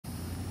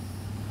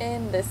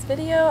In this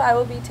video, I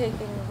will be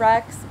taking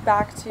Rex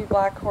back to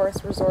Black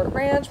Horse Resort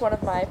Ranch, one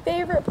of my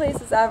favorite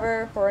places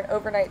ever, for an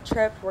overnight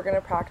trip. We're going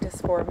to practice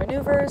 4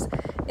 maneuvers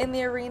in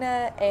the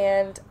arena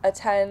and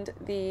attend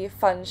the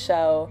fun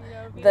show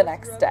the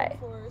next day.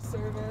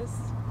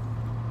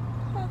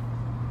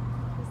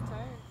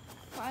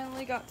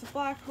 Finally got to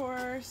Black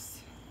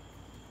Horse.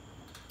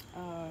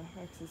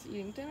 Rex is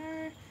eating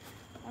dinner.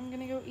 I'm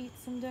going to go eat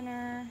some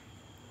dinner,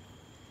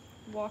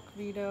 walk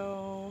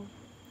Vito,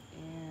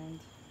 and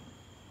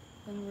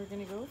then we're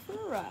gonna go for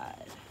a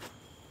ride.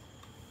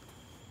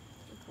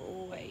 Good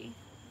boy.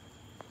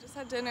 Just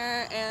had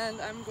dinner and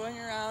I'm going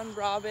around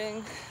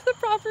robbing the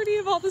property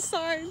of all the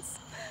signs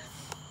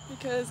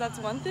because that's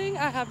one thing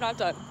I have not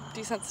done.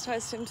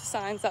 Desensitized him to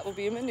signs. That will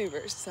be a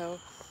maneuver. So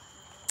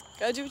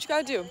gotta do what you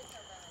gotta do.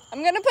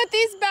 I'm gonna put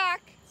these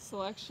back.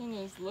 Selection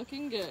is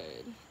looking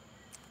good.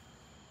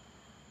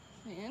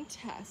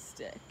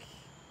 Fantastic.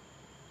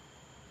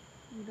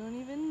 You don't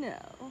even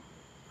know.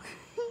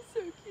 He's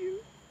so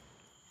cute.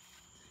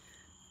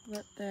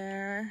 Let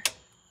there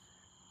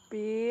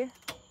be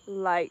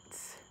light.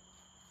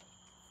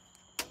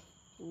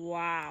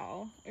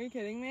 Wow. Are you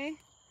kidding me?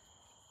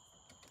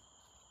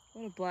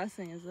 What a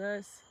blessing is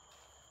this?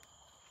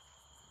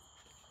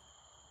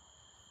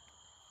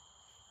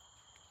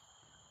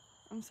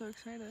 I'm so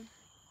excited.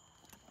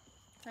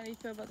 How do you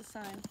feel about the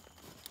sign?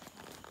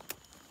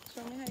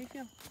 Show me how you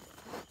feel.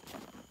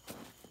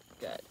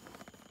 Good.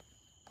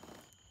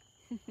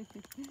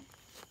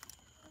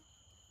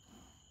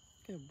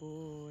 Good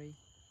boy.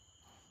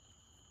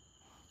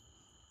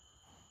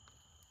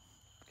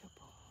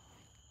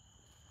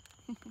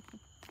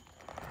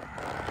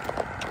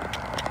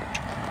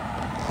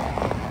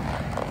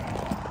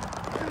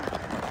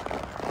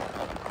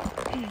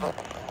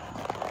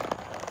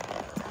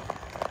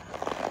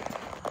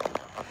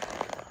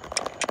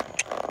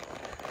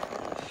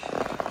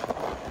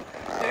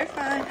 They're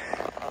fine.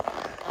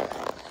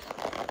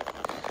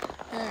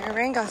 Your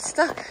rain got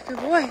stuck. Good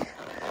boy.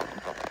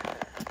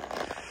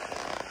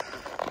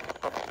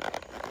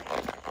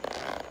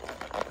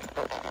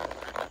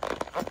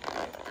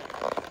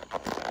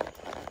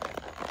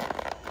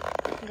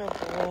 Good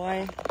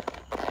boy.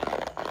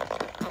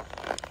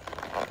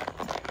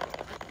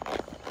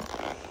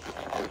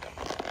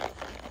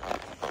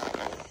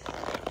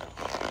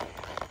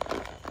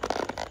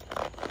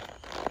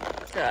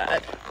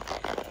 Good.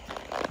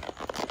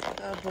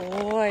 Good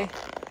boy.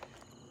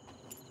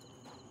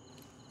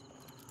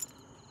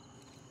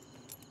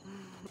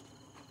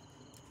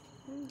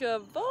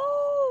 Good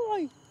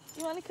boy.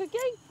 You want a cookie?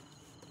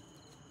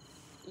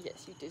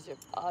 Yes, you deserve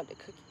all the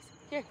cookies.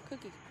 Here,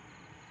 cookies.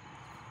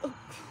 Oh.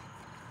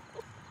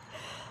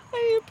 I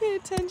need to pay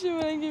attention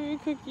when I give you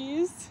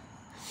cookies.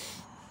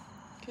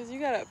 Because you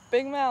got a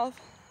big mouth.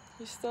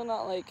 You're still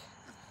not like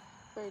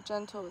very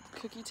gentle with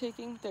cookie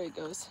taking. There he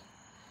goes.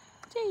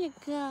 There you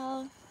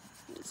go.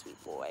 You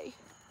sweet boy.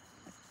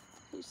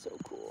 He's so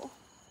cool.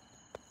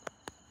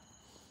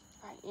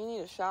 Alright, you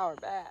need a shower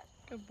bad.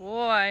 Good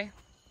boy.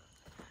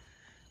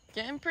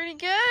 Getting pretty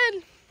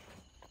good.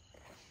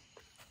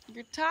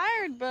 You're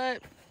tired,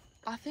 but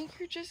I think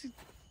you're just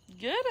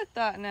good at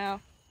that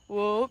now.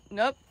 Whoa,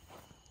 nope.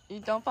 You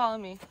don't follow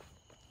me.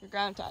 You're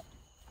ground tight.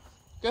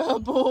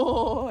 Good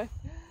boy.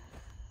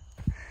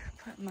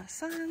 Putting my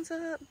signs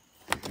up.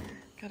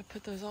 Gotta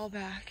put those all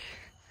back.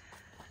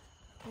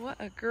 What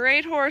a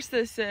great horse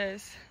this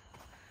is.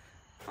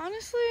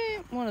 Honestly,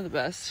 one of the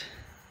best.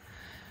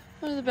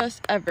 One of the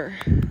best ever.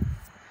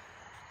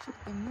 Check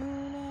the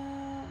moon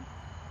out.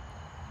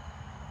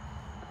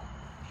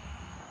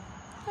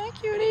 Hi,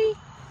 cutie.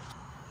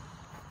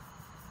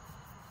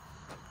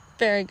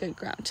 Very good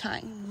ground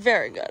tying.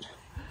 Very good.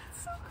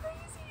 It's so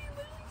crazy. You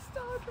literally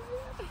stopped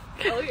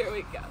me. Oh, here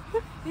we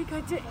go. We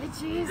got the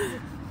edges.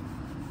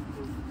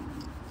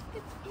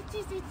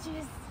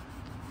 Itches.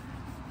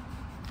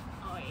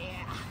 Oh,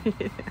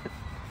 yeah.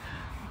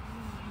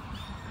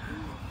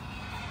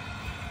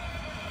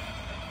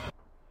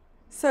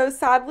 So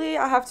sadly,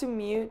 I have to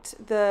mute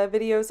the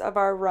videos of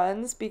our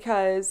runs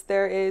because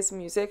there is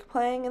music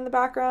playing in the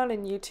background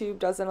and YouTube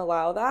doesn't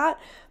allow that.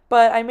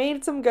 But I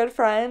made some good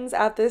friends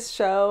at this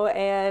show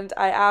and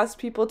I asked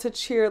people to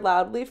cheer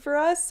loudly for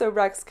us so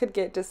Rex could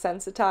get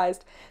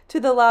desensitized to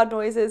the loud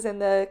noises and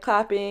the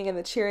clapping and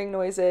the cheering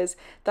noises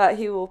that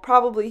he will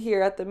probably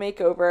hear at the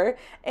makeover.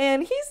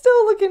 And he's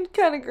still looking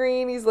kind of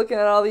green. He's looking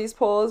at all these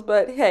poles,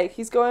 but hey,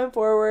 he's going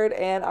forward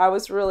and I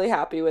was really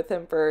happy with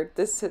him for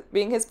this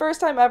being his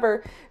first time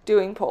ever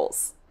doing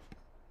poles.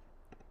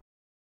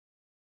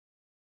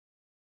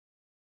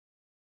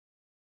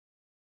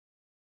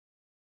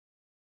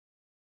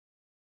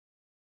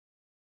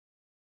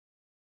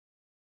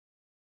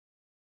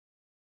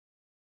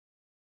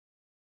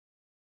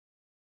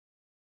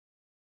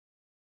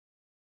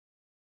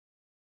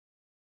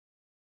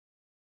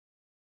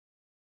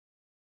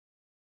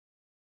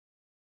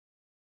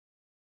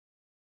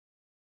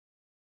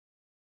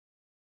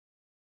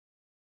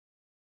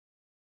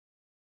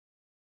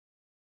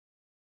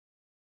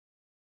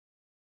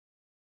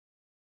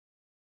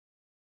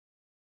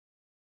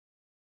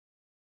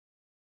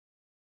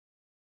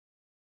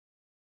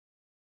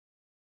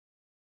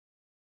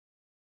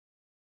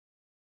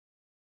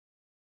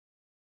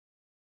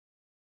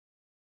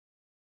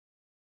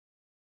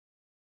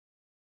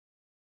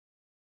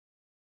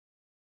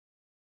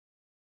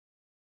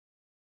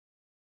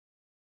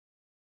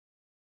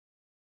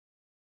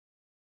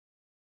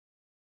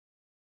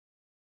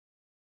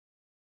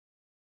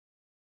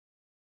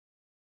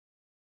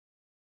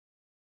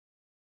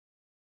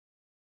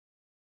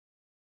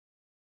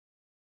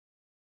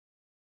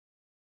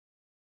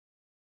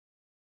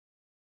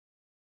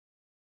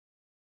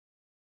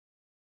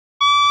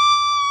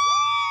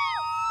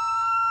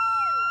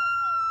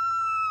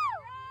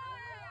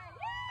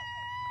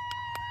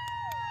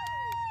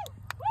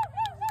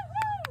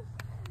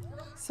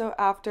 So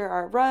after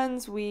our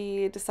runs,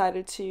 we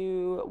decided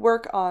to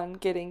work on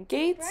getting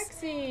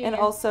gates and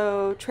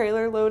also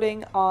trailer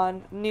loading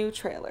on new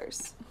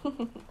trailers.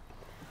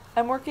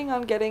 I'm working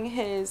on getting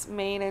his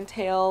mane and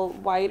tail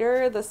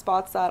whiter, the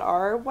spots that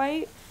are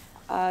white,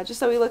 just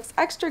so he looks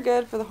extra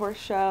good for the horse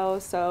show.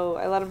 So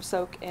I let him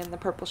soak in the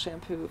purple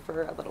shampoo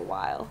for a little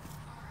while.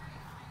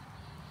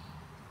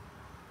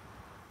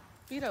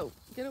 Vito,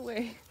 get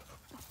away.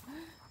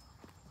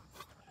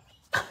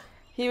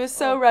 He was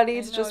so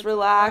ready to just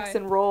relax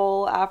and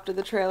roll after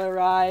the trailer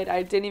ride.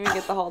 I didn't even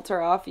get the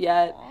halter off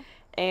yet. Aww.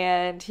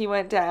 And he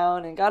went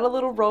down and got a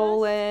little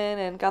roll in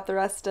and got the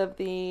rest of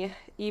the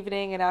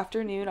evening and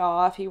afternoon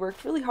off. He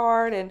worked really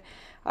hard, and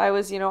I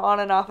was, on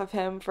and off of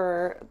him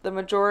for the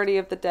majority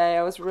of the day.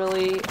 I was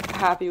really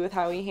happy with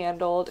how he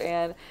handled,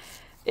 and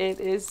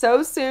it is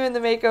so soon, the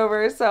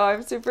makeover, so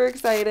I'm super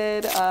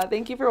excited.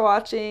 Thank you for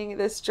watching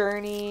this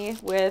journey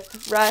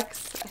with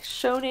Rex,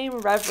 show name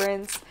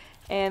Reverence.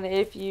 And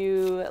if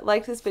you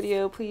liked this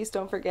video, please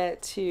don't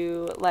forget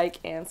to like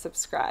and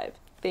subscribe.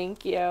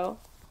 Thank you. There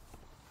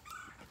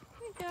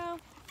you go.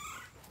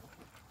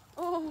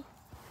 Oh.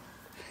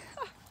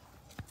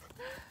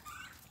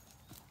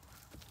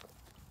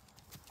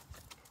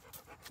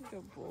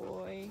 Good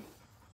boy.